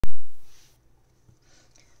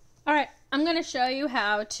I'm going to show you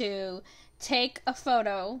how to take a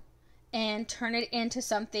photo and turn it into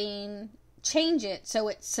something, change it so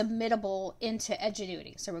it's submittable into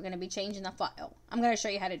Edgenuity. So we're going to be changing the file. I'm going to show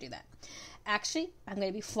you how to do that. Actually, I'm going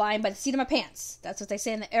to be flying by the seat of my pants. That's what they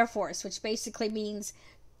say in the Air Force, which basically means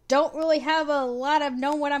don't really have a lot of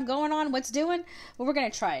know what I'm going on, what's doing, but we're going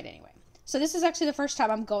to try it anyway. So this is actually the first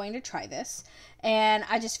time I'm going to try this, and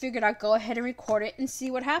I just figured I'd go ahead and record it and see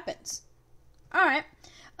what happens. All right.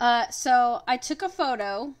 So I took a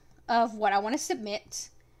photo of what I want to submit,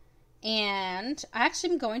 and I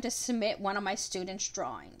actually am going to submit one of my students'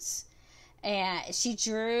 drawings. And she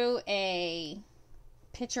drew a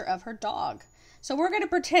picture of her dog. So we're going to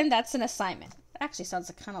pretend that's an assignment. It actually sounds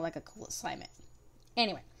kind of like a cool assignment.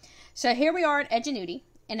 Anyway, so here we are in Edgenuity,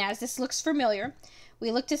 and as this looks familiar, we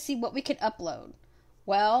look to see what we can upload.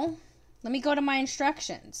 Well, let me go to my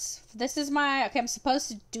instructions. This is okay, I'm supposed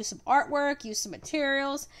to do some artwork, use some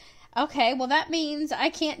materials. Okay, well that means I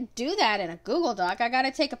can't do that in a Google Doc. I got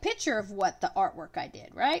to take a picture of what the artwork I did,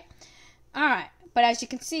 right? All right, but as you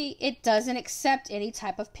can see, it doesn't accept any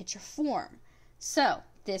type of picture form. So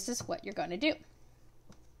this is what you're going to do.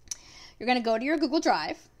 You're going to go to your Google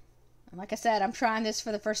Drive. And like I said, I'm trying this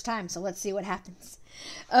for the first time, so let's see what happens.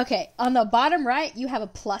 Okay, on the bottom right, you have a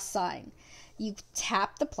plus sign. You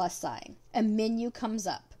tap the plus sign. A menu comes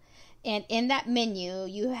up. And in that menu,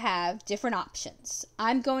 you have different options.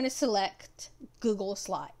 I'm going to select Google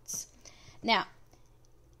Slides. Now,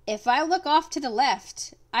 if I look off to the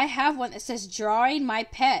left, I have one that says Drawing My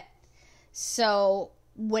Pet. So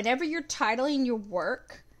whenever you're titling your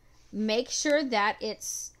work, make sure that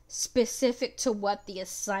it's specific to what the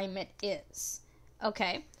assignment is.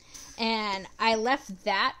 Okay? And I left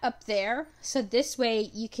that up there so this way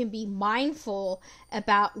you can be mindful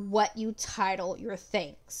about what you title your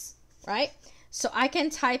things, right? So I can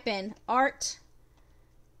type in art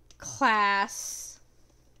class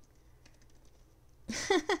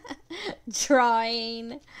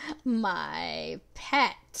drawing my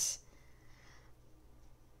pet.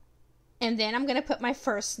 And then I'm going to put my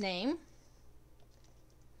first name.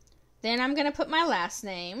 Then I'm going to put my last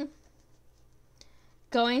name.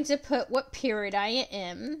 Going to put what period I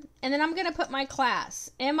am, and then I'm going to put my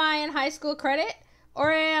class. Am I in high school credit,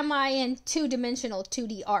 or am I in two-dimensional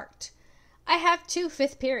 2D art? I have two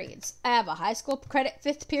fifth periods. I have a high school credit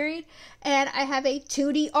fifth period, and I have a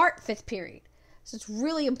 2D art fifth period. So it's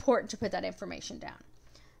really important to put that information down.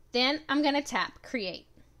 Then I'm going to tap create.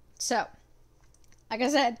 So, like I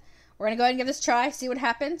said, we're going to go ahead and give this a try, see what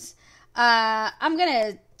happens. I'm going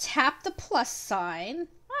to tap the plus sign.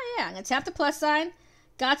 Oh yeah, I'm going to tap the plus sign.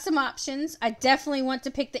 Got some options. I definitely want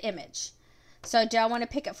to pick the image. So do I want to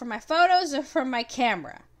pick it from my photos or from my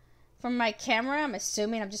camera? From my camera, I'm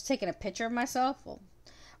assuming I'm just taking a picture of myself.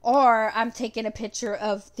 Or I'm taking a picture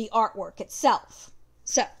of the artwork itself.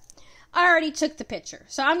 So I already took the picture.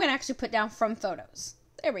 So I'm going to actually put down from photos.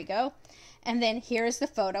 There we go. And then here's the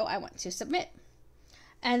photo I want to submit.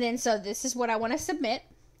 And then so this is what I want to submit.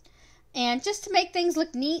 And just to make things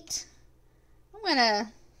look neat, I'm going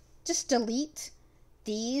to just delete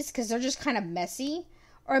these because they're just kind of messy.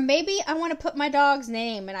 Or maybe I want to put my dog's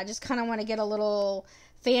name and I just kind of want to get a little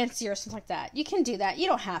fancy or something like that. You can do that. You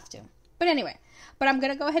don't have to. But anyway, I'm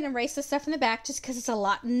going to go ahead and erase the stuff in the back just because it's a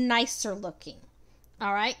lot nicer looking.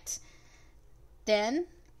 All right. Then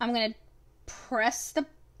I'm going to press the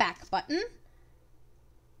back button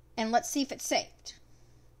and let's see if it's saved.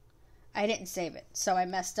 I didn't save it, so I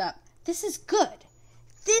messed up. This is good.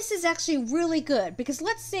 This is actually really good because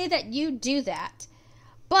let's say that you do that,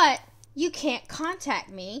 but you can't contact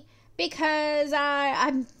me because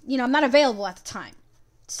I'm not available at the time.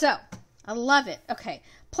 So, I love it. Okay,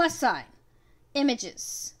 plus sign,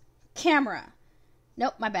 images, camera.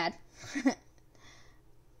 Nope, my bad.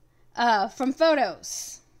 From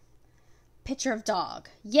photos, picture of dog.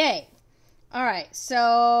 Yay. All right,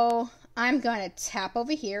 so I'm going to tap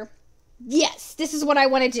over here. Yes, this is what I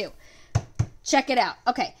want to do. Check it out.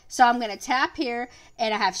 Okay, so I'm going to tap here,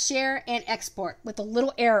 and I have share and export with a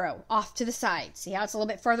little arrow off to the side. See how it's a little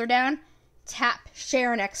bit further down? Tap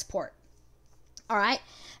share and export. All right,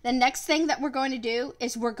 the next thing that we're going to do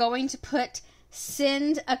is we're going to put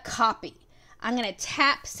send a copy. I'm going to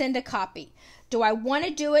tap send a copy. Do I want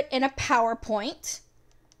to do it in a PowerPoint?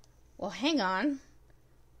 Well, hang on.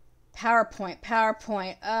 PowerPoint.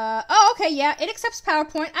 Oh, okay, yeah, it accepts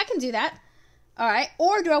PowerPoint. I can do that. All right,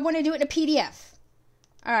 or do I want to do it in a PDF?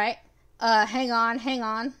 All right, hang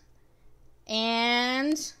on.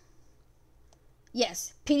 And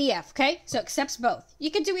yes, PDF, okay? So it accepts both. You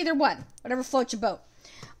can do either one, whatever floats your boat.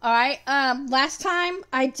 All right. Last time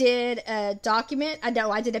I did a document. I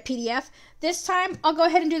did a PDF. This time I'll go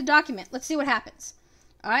ahead and do the document. Let's see what happens.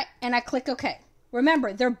 All right. And I click OK.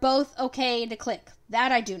 Remember, they're both okay to click.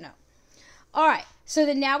 That I do know. All right. So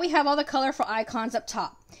then now we have all the colorful icons up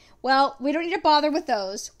top. Well, we don't need to bother with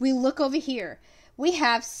those. We look over here. We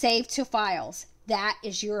have Save to Files. That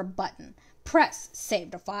is your button. Press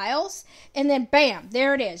Save to Files, and then bam,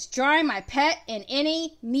 there it is. Drawing my pet in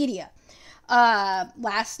any media.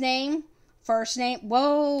 Last name, first name,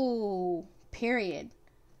 whoa, period.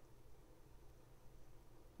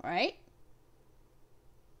 Right?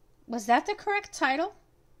 Was that the correct title?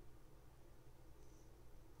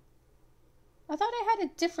 I thought I had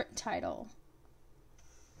a different title.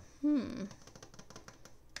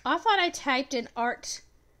 I thought I typed in art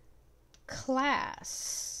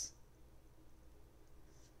class.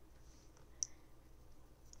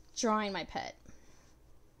 Drawing my pet.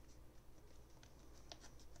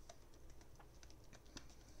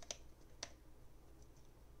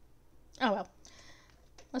 Oh well.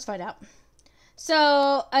 Let's find out.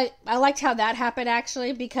 So, I liked how that happened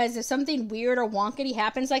actually, because if something weird or wonkety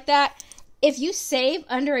happens like that, if you save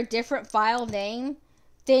under a different file name,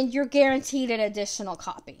 then you're guaranteed an additional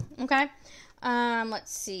copy. Okay?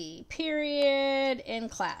 Let's see. Period in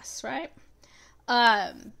class, right?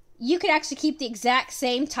 You could actually keep the exact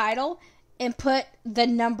same title and put the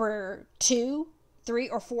number 2, 3,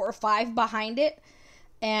 or 4, or 5 behind it,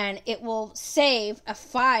 and it will save a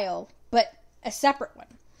file, but a separate one.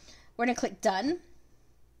 We're going to click Done.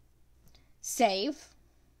 Save.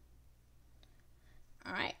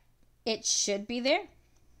 All right. It should be there.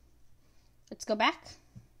 Let's go back.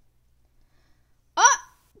 Oh,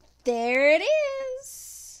 there it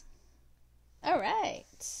is. All right.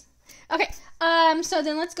 Okay. So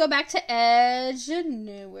then let's go back to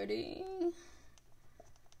Edgenuity.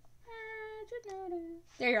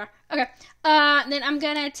 There you are. Okay. Then I'm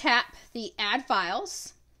going to tap the Add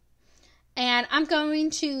Files. And I'm going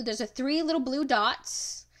to, there's a 3 little blue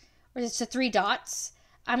dots. Or it's a 3 dots.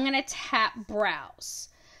 I'm going to tap Browse.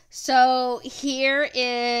 So here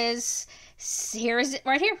is it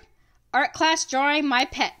right here. Art class drawing my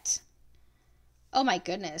pet. Oh my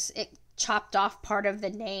goodness. It chopped off part of the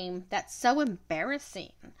name. That's so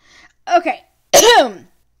embarrassing. Okay.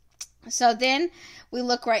 So then we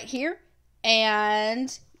look right here.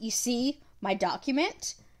 And you see my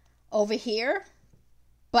document over here.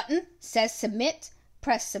 Button says submit.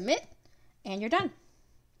 Press submit. And you're done.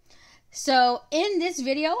 So in this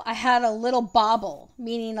video, I had a little bobble,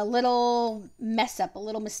 meaning a little mess up, a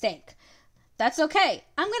little mistake. That's okay.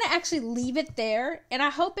 I'm going to actually leave it there, and I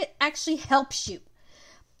hope it actually helps you.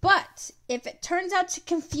 But if it turns out to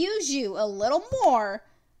confuse you a little more,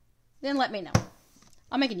 then let me know.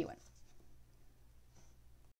 I'll make a new one.